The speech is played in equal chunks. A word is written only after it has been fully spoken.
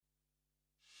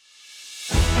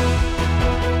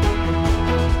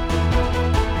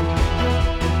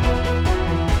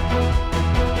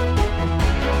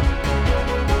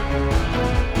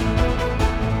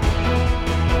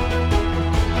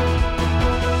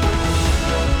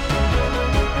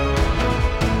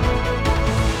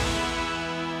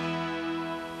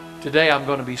Today I'm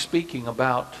going to be speaking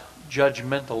about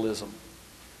judgmentalism,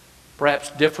 perhaps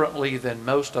differently than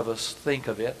most of us think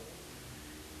of it.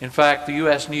 In fact, the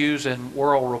U.S. News and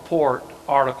World Report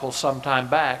article some time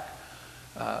back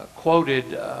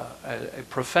quoted a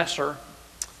professor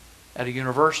at a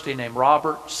university named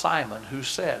Robert Simon, who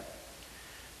said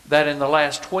that in the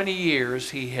last 20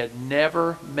 years he had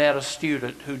never met a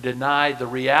student who denied the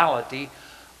reality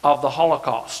of the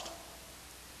Holocaust.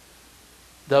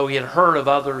 Though he had heard of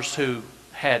others who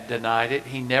had denied it,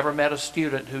 he never met a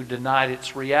student who denied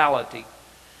its reality.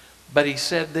 But he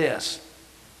said this: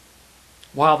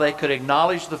 while they could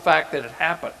acknowledge the fact that it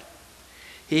happened,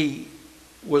 he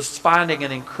was finding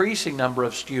an increasing number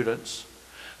of students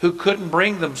who couldn't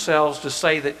bring themselves to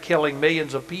say that killing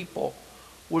millions of people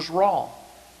was wrong.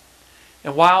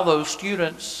 And while those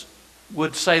students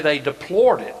would say they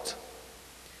deplored it,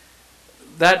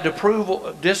 that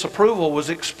disapproval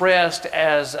was expressed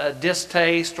as a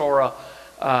distaste or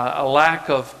a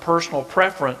lack of personal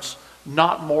preference,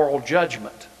 not moral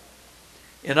judgment.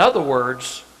 In other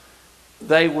words,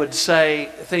 they would say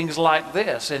things like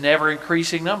this in ever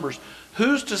increasing numbers: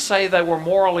 who's to say they were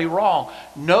morally wrong?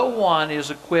 No one is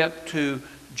equipped to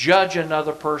judge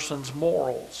another person's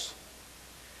morals.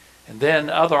 And then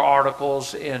other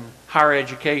articles in higher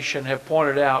education have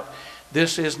pointed out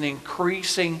this is an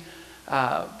increasing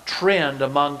trend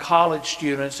among college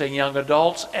students and young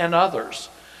adults and others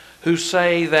who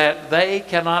say that they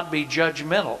cannot be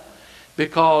judgmental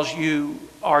because you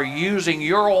are using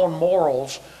your own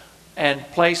morals and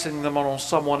placing them on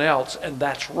someone else, and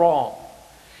that's wrong.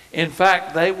 In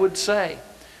fact, they would say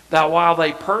that while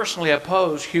they personally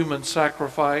oppose human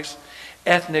sacrifice,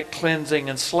 ethnic cleansing,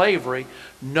 and slavery,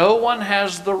 no one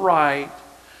has the right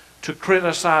to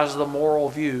criticize the moral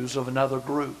views of another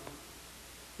group.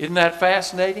 Isn't that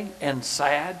fascinating and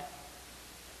sad?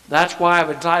 That's why I've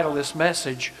entitled this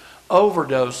message,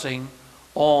 Overdosing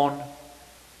on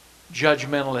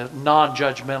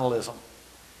Non-Judgmentalism.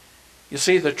 You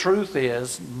see, the truth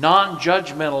is,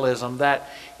 non-judgmentalism,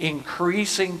 that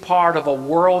increasing part of a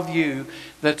worldview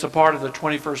that's a part of the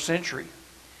 21st century,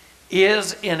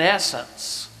 is in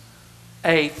essence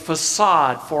a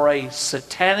facade for a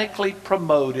satanically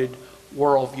promoted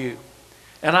worldview.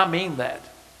 And I mean that.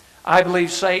 I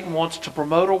believe Satan wants to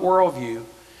promote a worldview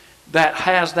that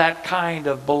has that kind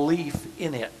of belief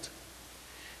in it,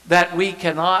 that we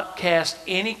cannot cast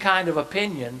any kind of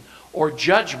opinion or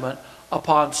judgment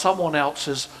upon someone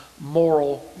else's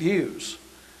moral views.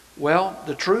 Well,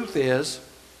 the truth is,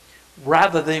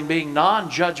 rather than being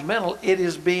non-judgmental, it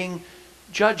is being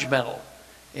judgmental.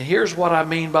 And here's what I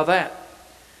mean by that.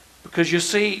 Because you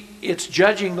see, it's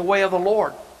judging the way of the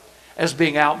Lord as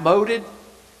being outmoded,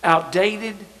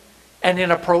 outdated, and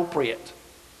inappropriate.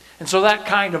 And so that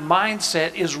kind of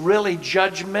mindset is really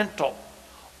judgmental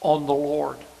on the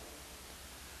Lord.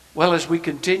 Well, as we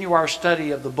continue our study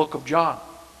of the book of John,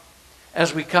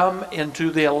 as we come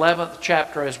into the 11th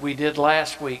chapter, as we did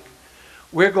last week,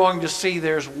 we're going to see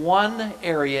there's one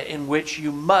area in which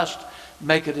you must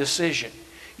make a decision.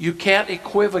 You can't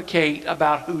equivocate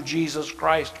about who Jesus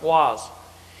Christ was.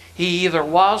 He either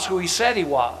was who he said he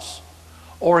was,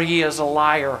 or he is a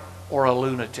liar or a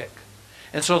lunatic.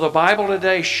 And so the Bible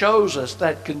today shows us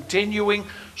that continuing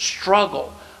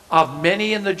struggle of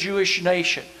many in the Jewish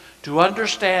nation to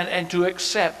understand and to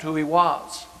accept who he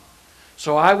was.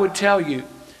 So I would tell you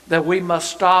that we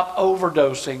must stop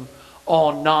overdosing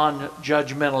on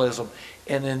non-judgmentalism.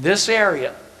 And in this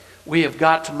area, we have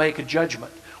got to make a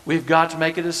judgment. We've got to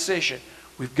make a decision.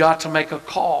 We've got to make a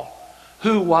call.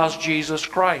 Who was Jesus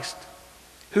Christ?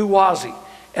 Who was he?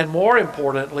 And more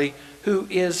importantly, who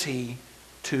is he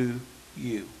to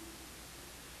you?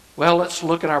 Well, let's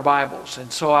look at our Bibles.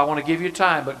 And so I want to give you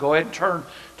time, but go ahead and turn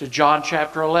to John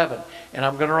chapter 11. And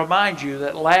I'm going to remind you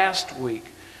that last week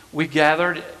we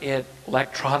gathered it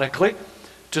electronically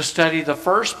to study the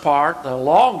first part, the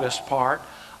longest part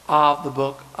of the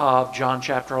book of John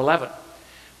chapter 11.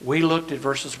 We looked at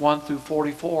verses 1 through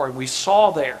 44, and we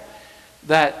saw there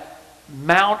that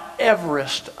Mount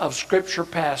Everest of Scripture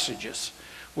passages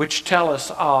which tell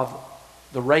us of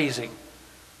the raising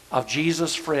of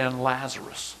Jesus' friend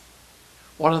Lazarus.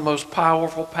 One of the most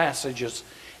powerful passages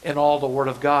in all the Word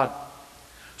of God.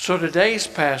 So today's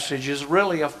passage is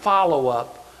really a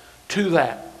follow-up to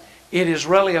that. It is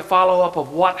really a follow-up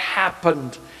of what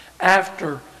happened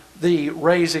after the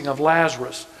raising of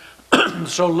Lazarus.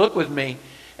 So look with me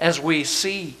as we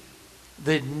see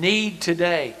the need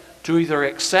today to either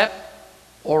accept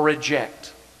or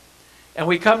reject. And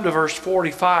we come to verse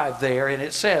 45 there, and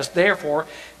it says, "Therefore,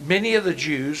 many of the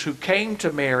Jews who came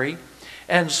to Mary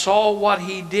and saw what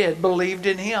he did believed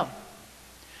in him.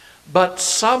 But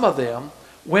some of them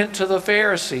went to the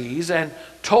Pharisees and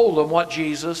told them what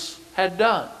Jesus had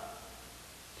done.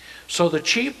 So the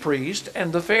chief priest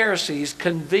and the Pharisees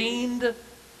convened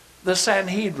the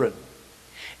Sanhedrin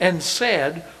and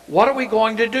said, "What are we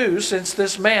going to do since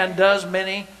this man does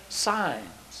many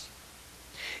signs?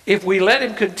 If we let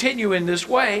him continue in this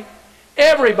way,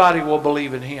 everybody will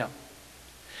believe in him.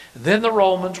 Then the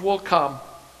Romans will come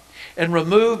and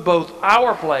remove both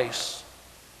our place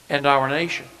and our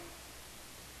nation."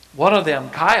 One of them,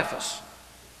 Caiaphas,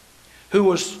 who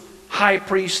was high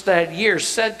priest that year,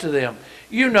 said to them,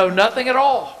 "You know nothing at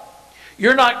all.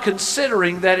 You're not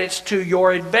considering that it's to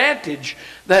your advantage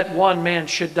that one man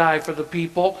should die for the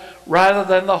people rather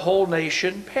than the whole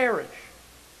nation perish."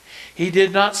 He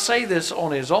did not say this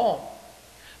on his own,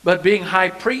 but being high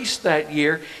priest that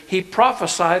year, he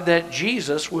prophesied that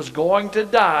Jesus was going to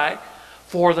die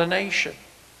for the nation.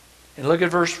 And look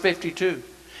at verse 52.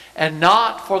 "And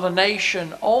not for the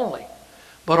nation only,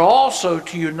 but also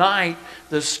to unite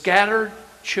the scattered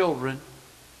children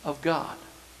of God."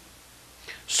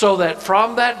 So that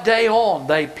from that day on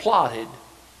they plotted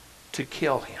to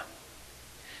kill him.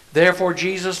 Therefore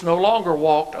Jesus no longer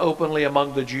walked openly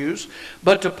among the Jews,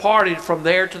 but departed from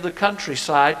there to the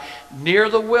countryside near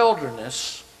the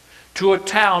wilderness to a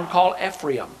town called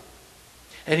Ephraim.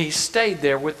 And he stayed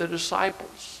there with the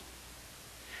disciples.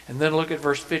 And then look at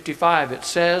verse 55. It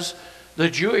says, "The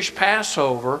Jewish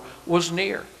Passover was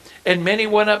near, and many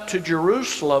went up to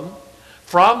Jerusalem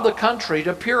from the country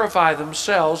to purify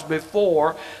themselves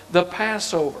before the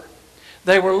Passover."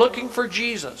 They were looking for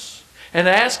Jesus and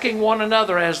asking one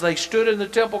another as they stood in the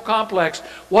temple complex,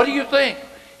 "What do you think?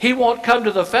 He won't come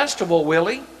to the festival, will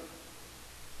he?"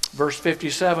 Verse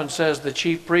 57 says, "The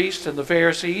chief priests and the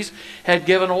Pharisees had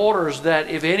given orders that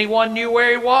if anyone knew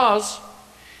where he was,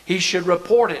 he should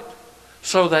report it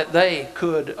so that they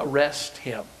could arrest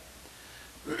him."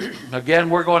 Again,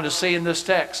 we're going to see in this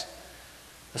text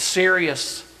a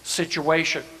serious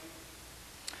situation,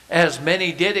 as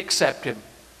many did accept him,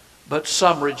 but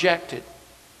some rejected.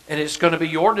 And it's going to be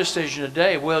your decision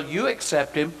today. Will you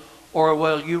accept him or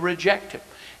will you reject him?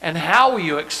 And how will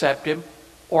you accept him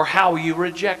or how will you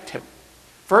reject him?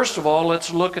 First of all, let's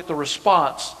look at the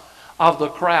response of the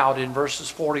crowd in verses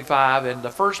 45 and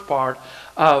the first part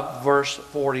of verse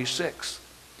 46.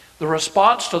 The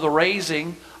response to the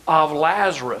raising of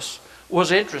Lazarus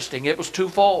was interesting. It was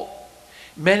twofold.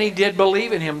 Many did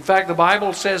believe in him. In fact, the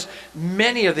Bible says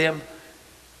many of them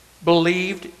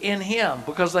believed in him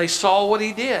because they saw what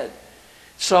he did.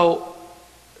 So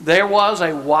there was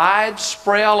a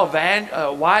widespread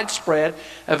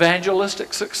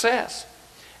evangelistic success,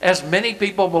 as many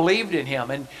people believed in him.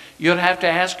 And you'd have to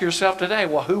ask yourself today,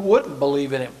 well, who wouldn't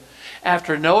believe in him?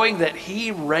 After knowing that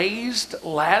he raised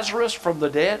Lazarus from the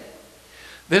dead,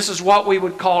 this is what we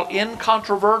would call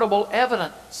incontrovertible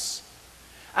evidence.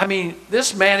 I mean,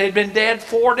 this man had been dead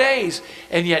 4 days,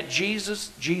 and yet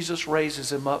Jesus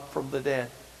raises him up from the dead.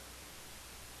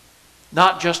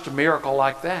 Not just a miracle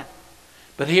like that,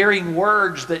 but hearing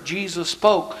words that Jesus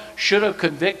spoke should have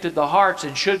convicted the hearts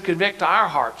and should convict our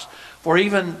hearts. For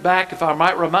even back, if I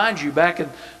might remind you, back in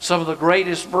some of the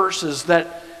greatest verses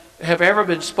that have ever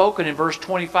been spoken in verse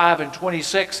 25 and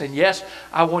 26, and yes,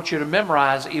 I want you to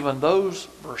memorize even those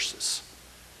verses.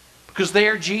 Because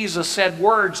there Jesus said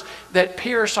words that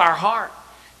pierce our heart.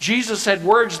 Jesus said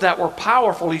words that were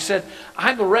powerful. He said,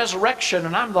 "I'm the resurrection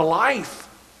and I'm the life.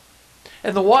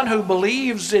 And the one who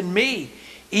believes in me,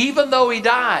 even though he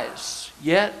dies,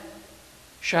 yet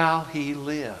shall he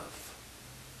live.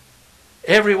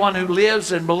 Everyone who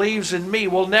lives and believes in me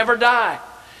will never die."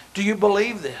 Do you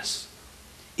believe this?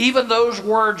 Even those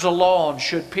words alone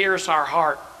should pierce our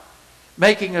heart,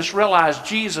 making us realize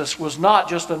Jesus was not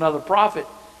just another prophet.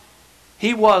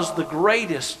 He was the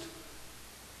greatest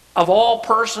of all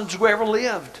persons who ever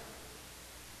lived.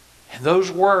 And those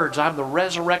words, "I'm the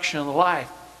resurrection and the life,"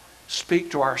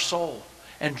 speak to our soul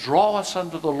and draw us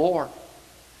unto the Lord.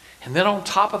 And then on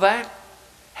top of that,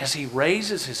 as he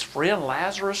raises his friend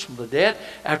Lazarus from the dead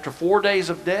after 4 days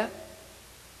of death,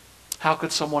 how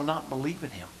could someone not believe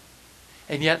in him?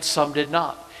 And yet some did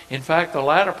not. In fact, the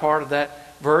latter part of that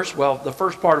verse, well, the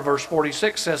first part of verse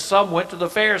 46 says, "Some went to the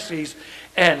Pharisees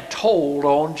and told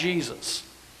on Jesus."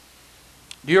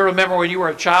 Do you remember when you were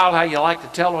a child how you liked to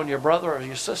tell on your brother or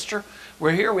your sister?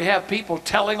 Well, here we have people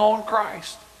telling on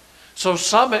Christ. So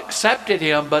some accepted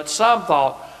him, but some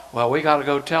thought, well, we got to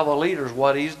go tell the leaders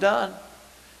what he's done.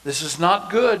 This is not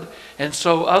good. And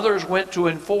so others went to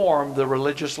inform the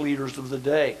religious leaders of the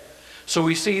day. So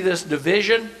we see this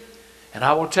division. And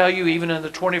I will tell you, even in the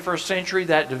 21st century,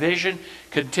 that division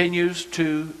continues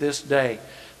to this day.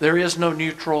 There is no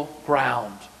neutral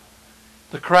ground.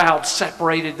 The crowd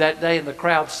separated that day, and the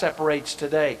crowd separates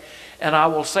today. And I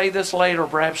will say this later,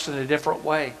 perhaps in a different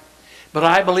way. But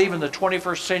I believe in the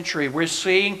 21st century, we're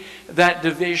seeing that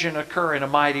division occur in a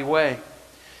mighty way.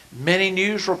 Many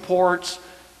news reports,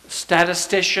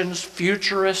 statisticians,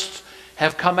 futurists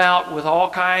have come out with all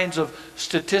kinds of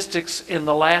statistics in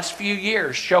the last few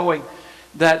years showing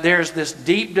that there's this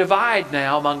deep divide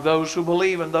now among those who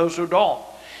believe and those who don't.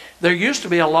 There used to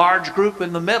be a large group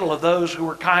in the middle of those who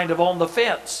were kind of on the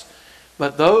fence.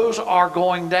 But those are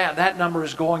going down. That number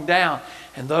is going down.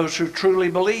 And those who truly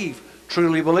believe.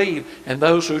 And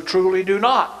those who truly do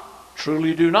not.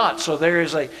 So there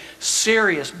is a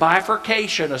serious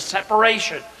bifurcation, a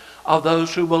separation of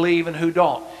those who believe and who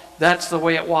don't. That's the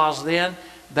way it was then.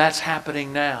 That's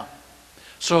happening now.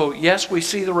 So yes, we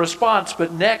see the response,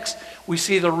 but next we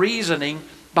see the reasoning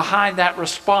behind that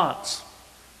response.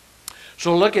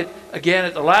 So look again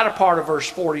at the latter part of verse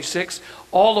 46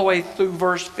 all the way through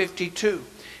verse 52.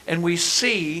 And we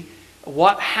see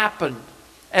what happened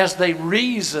as they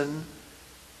reasoned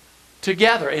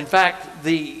together. In fact,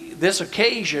 this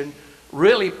occasion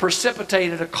really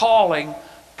precipitated a calling,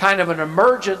 kind of an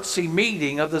emergency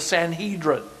meeting of the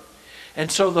Sanhedrin.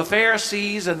 And so the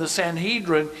Pharisees and the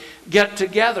Sanhedrin get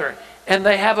together and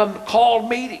they have a called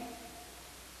meeting.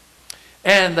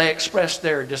 And they express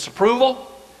their disapproval.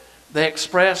 They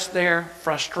express their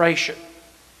frustration.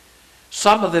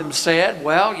 Some of them said,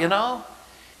 well,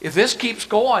 if this keeps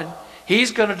going,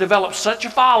 he's going to develop such a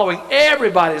following,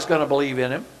 everybody's going to believe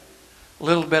in him. A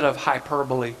little bit of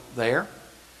hyperbole there.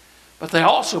 But they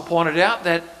also pointed out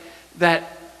that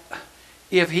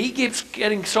if he keeps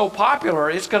getting so popular,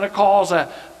 it's going to cause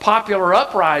a popular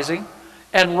uprising,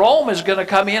 and Rome is going to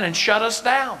come in and shut us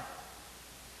down.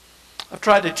 I've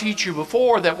tried to teach you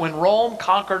before that when Rome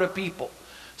conquered a people,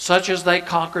 such as they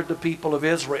conquered the people of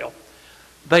Israel,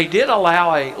 they did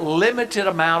allow a limited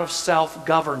amount of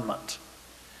self-government.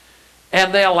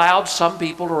 And they allowed some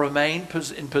people to remain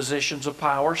in positions of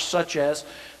power, such as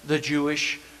the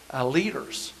Jewish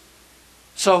leaders.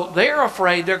 So they're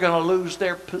afraid they're going to lose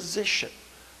their position.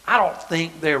 I don't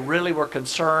think they really were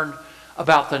concerned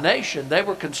about the nation. They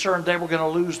were concerned they were going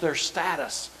to lose their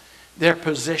status, their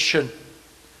position.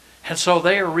 And so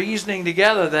they are reasoning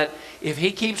together that if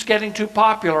he keeps getting too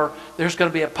popular, there's going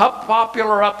to be a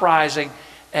popular uprising,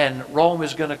 and Rome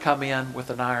is going to come in with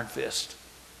an iron fist.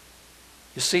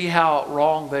 You see how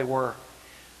wrong they were?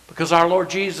 Because our Lord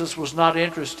Jesus was not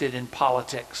interested in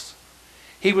politics.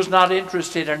 He was not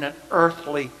interested in an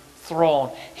earthly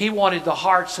throne. He wanted the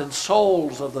hearts and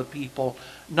souls of the people,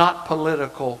 not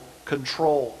political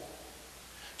control.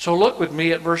 So look with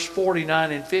me at verse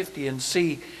 49 and 50 and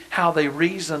see how they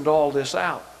reasoned all this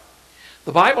out.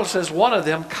 The Bible says one of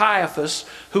them, Caiaphas,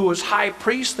 who was high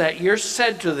priest that year,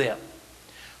 said to them.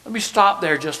 Let me stop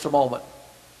there just a moment.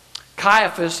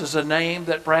 Caiaphas is a name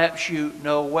that perhaps you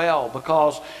know well,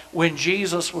 because when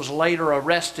Jesus was later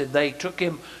arrested, they took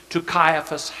him to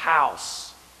Caiaphas'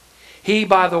 house. He,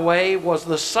 by the way, was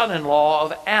the son-in-law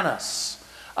of Annas,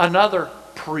 another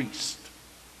priest.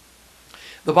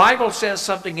 The Bible says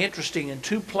something interesting in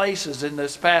two places in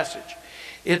this passage.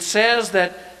 It says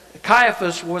that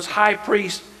Caiaphas was high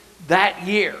priest that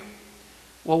year.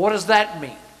 Well, what does that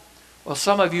mean? Well,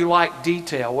 some of you like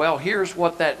detail. Well, here's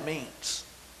what that means.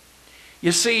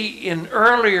 You see, in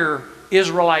earlier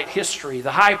Israelite history,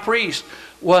 the high priest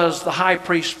was the high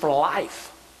priest for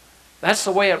life. That's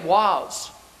the way it was.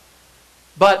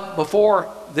 But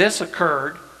before this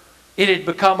occurred, it had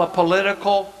become a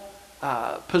political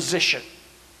position.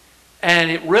 And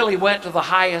it really went to the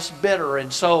highest bidder.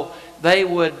 And so they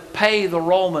would pay the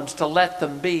Romans to let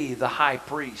them be the high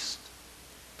priest.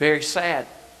 Very sad.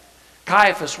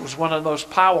 Caiaphas was one of the most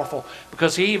powerful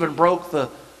because he even broke the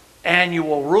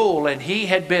annual rule, and he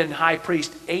had been high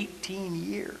priest 18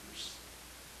 years.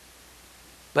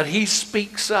 But he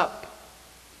speaks up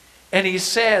and he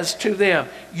says to them,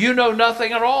 you know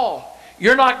nothing at all.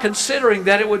 You're not considering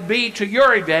that it would be to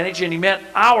your advantage, and he meant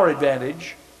our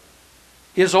advantage,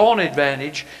 his own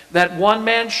advantage, that one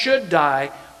man should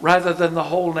die rather than the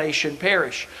whole nation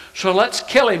perish. So let's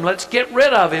kill him, let's get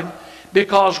rid of him,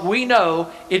 because we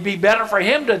know it'd be better for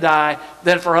him to die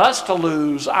than for us to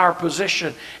lose our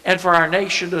position and for our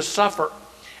nation to suffer.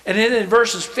 And then in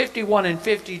verses 51 and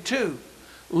 52,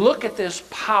 look at this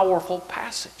powerful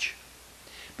passage.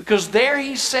 Because there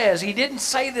he says, he didn't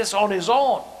say this on his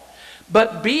own,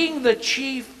 but being the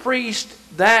chief priest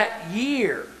that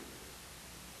year,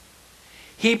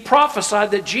 he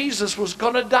prophesied that Jesus was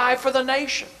going to die for the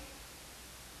nation.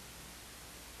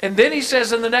 And then he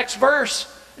says in the next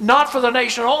verse, not for the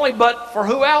nation only, but for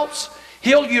who else?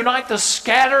 He'll unite the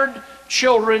scattered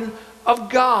children of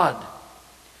God.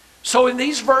 So in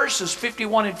these verses,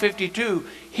 51 and 52,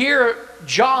 here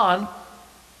John,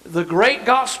 the great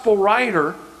gospel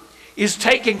writer, is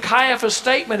taking Caiaphas'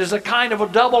 statement as a kind of a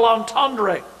double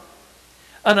entendre,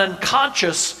 an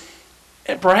unconscious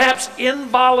and perhaps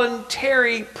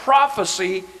involuntary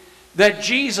prophecy that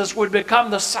Jesus would become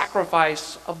the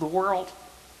sacrifice of the world.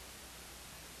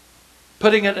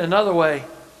 Putting it another way,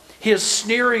 his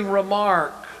sneering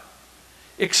remark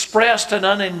expressed an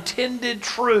unintended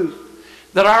truth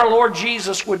that our Lord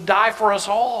Jesus would die for us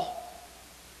all.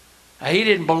 Now, he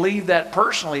didn't believe that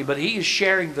personally, but he is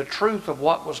sharing the truth of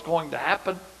what was going to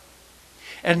happen.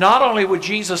 And not only would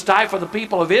Jesus die for the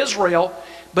people of Israel,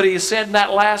 but he said in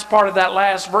that last part of that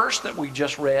last verse that we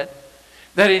just read,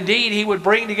 that indeed he would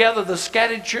bring together the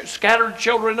scattered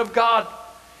children of God,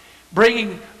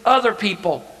 bringing other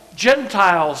people,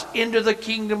 Gentiles, into the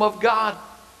kingdom of God.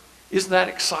 Isn't that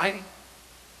exciting?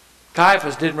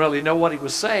 Caiaphas didn't really know what he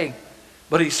was saying,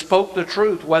 but he spoke the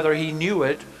truth whether he knew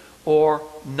it or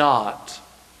not.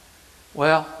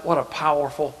 Well, what a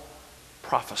powerful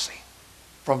prophecy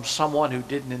from someone who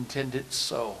didn't intend it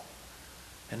so.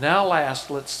 And now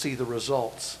last, let's see the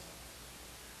results.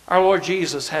 Our Lord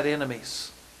Jesus had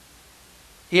enemies.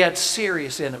 He had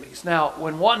serious enemies. Now,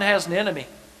 when one has an enemy,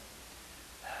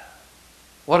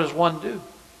 what does one do?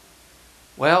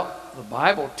 Well, the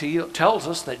Bible tells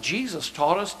us that Jesus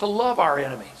taught us to love our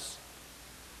enemies.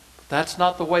 But that's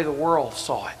not the way the world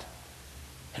saw it.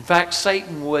 In fact,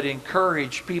 Satan would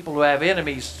encourage people who have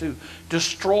enemies to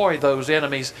destroy those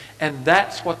enemies, and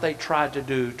that's what they tried to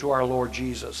do to our Lord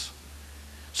Jesus.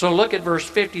 So look at verse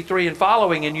 53 and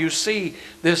following, and you see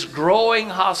this growing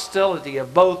hostility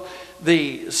of both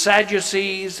the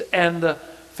Sadducees and the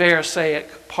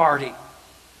Pharisaic party.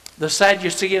 The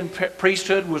Sadducean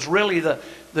priesthood was really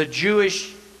the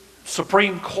Jewish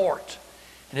Supreme Court.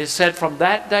 And it said from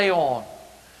that day on,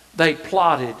 they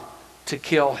plotted to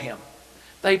kill him.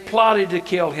 They plotted to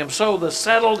kill him. So the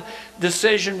settled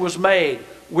decision was made.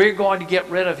 We're going to get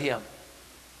rid of him.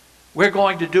 We're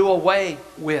going to do away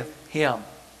with him.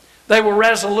 They were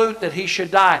resolute that he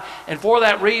should die. And for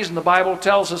that reason, the Bible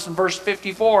tells us in verse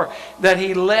 54 that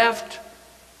he left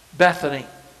Bethany.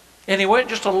 And he went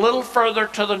just a little further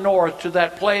to the north to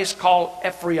that place called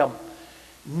Ephraim,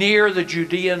 near the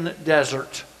Judean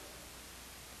desert.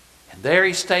 And there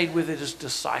he stayed with his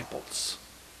disciples.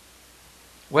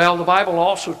 Well, the Bible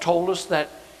also told us that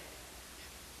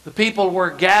the people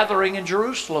were gathering in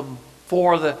Jerusalem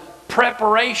for the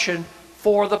preparation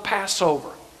for the Passover.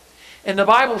 And the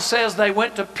Bible says they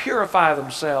went to purify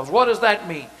themselves. What does that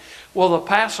mean? Well, the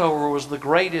Passover was the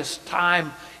greatest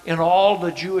time in all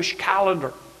the Jewish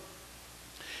calendar.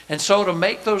 And so to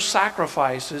make those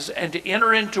sacrifices and to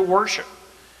enter into worship,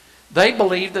 they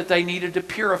believed that they needed to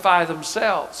purify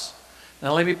themselves.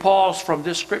 Now let me pause from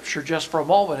this scripture just for a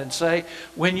moment and say,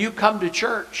 when you come to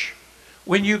church,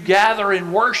 when you gather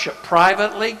in worship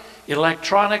privately,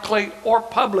 electronically, or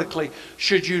publicly,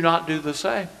 should you not do the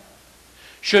same?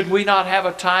 Should we not have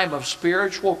a time of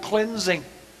spiritual cleansing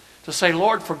to say,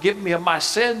 Lord, forgive me of my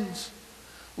sins.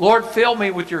 Lord, fill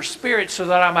me with your Spirit so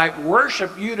that I might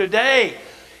worship you today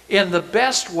in the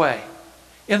best way,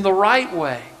 in the right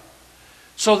way.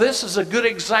 So this is a good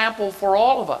example for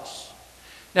all of us.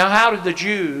 Now, how did the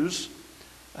Jews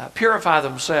purify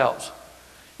themselves?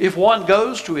 If one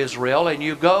goes to Israel and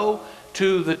you go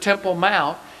to the Temple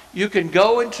Mount, you can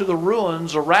go into the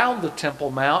ruins around the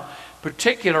Temple Mount,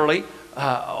 particularly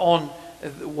on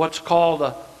what's called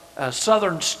the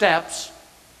southern steps.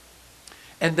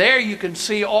 And there you can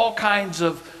see all kinds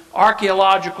of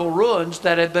archaeological ruins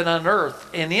that have been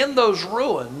unearthed. And in those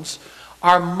ruins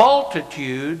are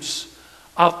multitudes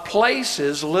of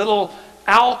places, little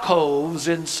alcoves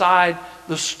inside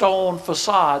the stone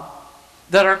facade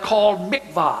that are called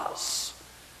mikvahs,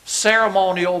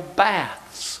 ceremonial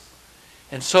baths.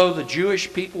 And so the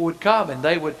Jewish people would come and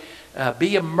they would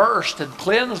be immersed and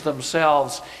cleanse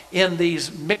themselves in these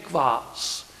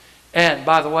mikvahs. And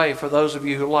by the way, for those of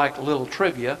you who like a little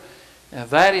trivia,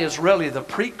 that is really the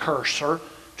precursor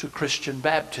to Christian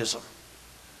baptism.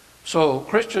 So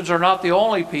Christians are not the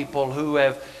only people who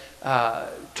have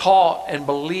taught and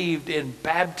believed in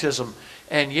baptism.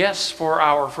 And yes, for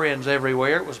our friends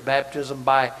everywhere, it was baptism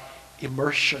by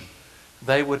immersion.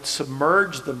 They would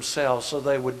submerge themselves so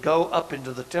they would go up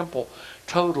into the temple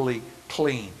totally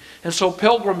clean. And so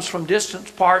pilgrims from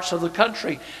distant parts of the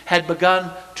country had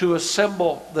begun to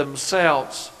assemble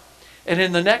themselves. And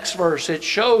in the next verse, it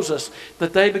shows us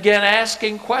that they began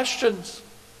asking questions.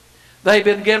 They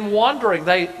began wondering.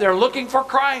 They're looking for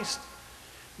Christ.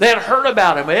 They had heard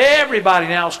about him. Everybody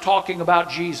now is talking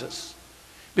about Jesus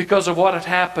because of what had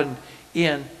happened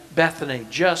in Bethany,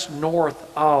 just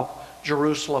north of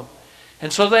Jerusalem.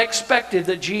 And so they expected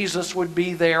that Jesus would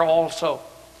be there also.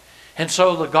 And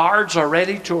so the guards are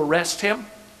ready to arrest him.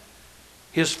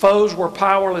 His foes were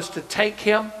powerless to take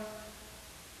him.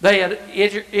 They had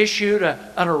issued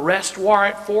an arrest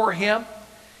warrant for him.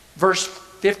 Verse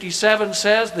 57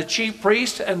 says the chief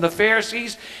priests and the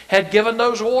Pharisees had given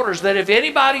those orders that if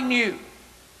anybody knew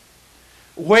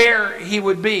where he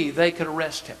would be, they could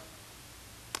arrest him.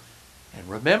 And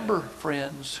remember,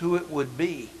 friends, who it would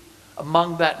be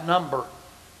among that number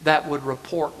that would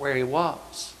report where he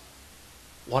was.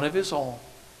 One of his own,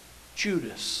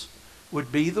 Judas,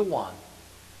 would be the one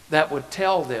that would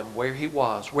tell them where he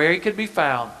was, where he could be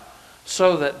found,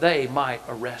 so that they might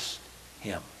arrest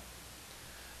him.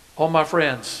 Oh, my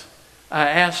friends, I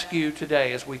ask you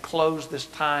today as we close this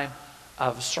time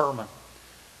of sermon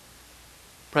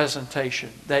presentation,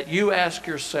 that you ask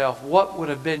yourself, what would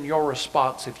have been your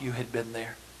response if you had been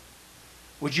there?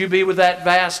 Would you be with that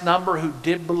vast number who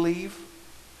did believe?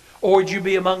 Or would you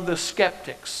be among the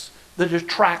skeptics, the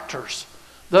detractors,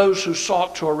 those who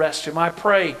sought to arrest him? I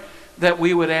pray that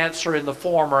we would answer in the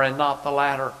former and not the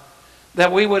latter.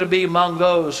 That we would be among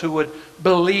those who would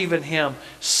believe in him,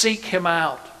 seek him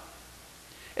out.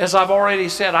 As I've already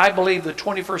said, I believe the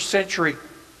 21st century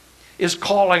is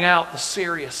calling out the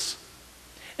serious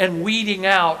and weeding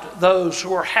out those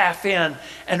who are half in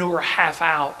and who are half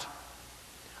out.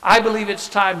 I believe it's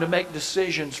time to make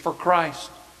decisions for Christ,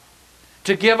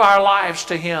 to give our lives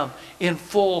to him in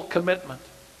full commitment.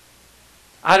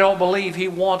 I don't believe he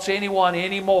wants anyone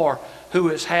anymore who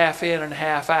is half in and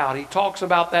half out. He talks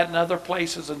about that in other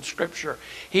places in Scripture.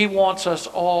 He wants us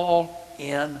all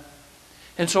in.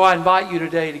 And so I invite you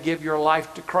today to give your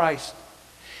life to Christ.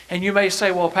 And you may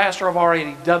say, well, Pastor, I've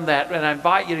already done that. And I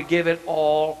invite you to give it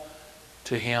all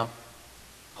to him.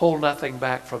 Hold nothing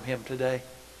back from him today.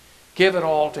 Give it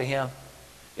all to him.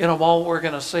 In a moment, we're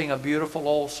going to sing a beautiful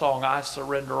old song, I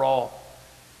Surrender All.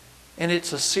 And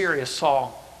it's a serious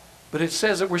song, but it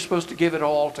says that we're supposed to give it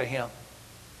all to him.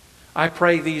 I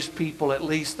pray these people, at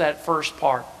least that first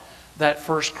part, that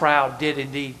first crowd, did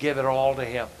indeed give it all to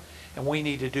him. And we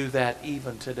need to do that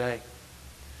even today.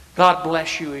 God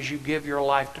bless you as you give your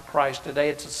life to Christ today.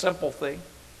 It's a simple thing.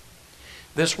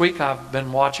 This week I've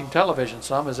been watching television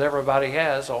some, as everybody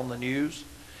has, on the news.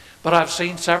 But I've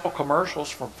seen several commercials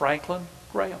from Franklin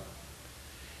Graham.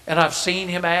 And I've seen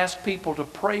him ask people to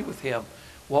pray with him,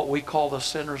 what we call the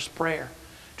sinner's prayer.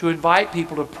 To invite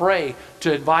people to pray,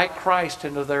 to invite Christ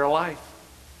into their life.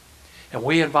 And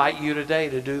we invite you today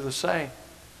to do the same.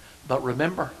 But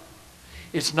remember,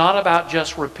 it's not about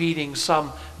just repeating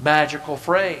some magical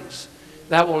phrase.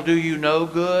 That will do you no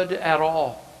good at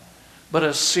all. But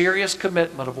a serious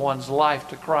commitment of one's life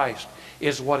to Christ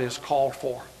is what is called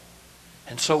for.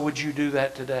 And so would you do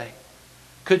that today?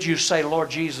 Could you say, Lord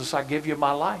Jesus, I give you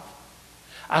my life.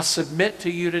 I submit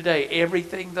to you today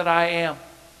everything that I am.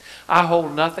 I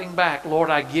hold nothing back. Lord,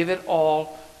 I give it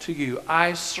all to you.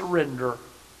 I surrender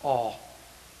all.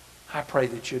 I pray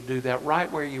that you'd do that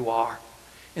right where you are.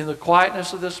 In the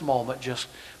quietness of this moment, just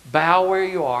bow where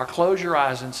you are, close your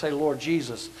eyes and say, Lord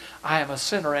Jesus, I am a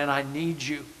sinner and I need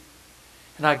you.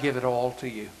 And I give it all to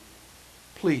you.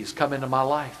 Please come into my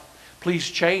life. Please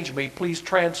change me. Please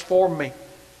transform me.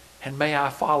 And may I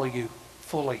follow you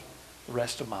fully the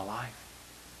rest of my life.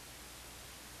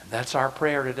 And that's our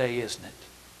prayer today, isn't it?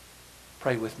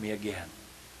 Pray with me again.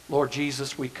 Lord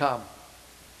Jesus, we come.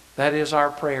 That is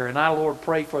our prayer. And I, Lord,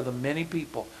 pray for the many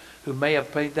people who may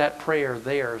have made that prayer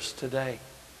theirs today.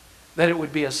 That it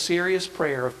would be a serious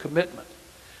prayer of commitment.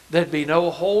 There'd be no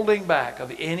holding back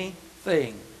of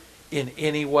anything in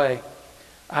any way.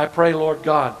 I pray, Lord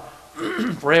God,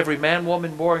 for every man,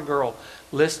 woman, boy, and girl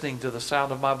listening to the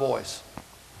sound of my voice,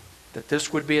 that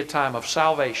this would be a time of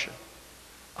salvation,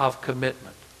 of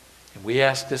commitment. And we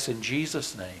ask this in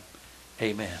Jesus' name.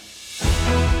 Amen.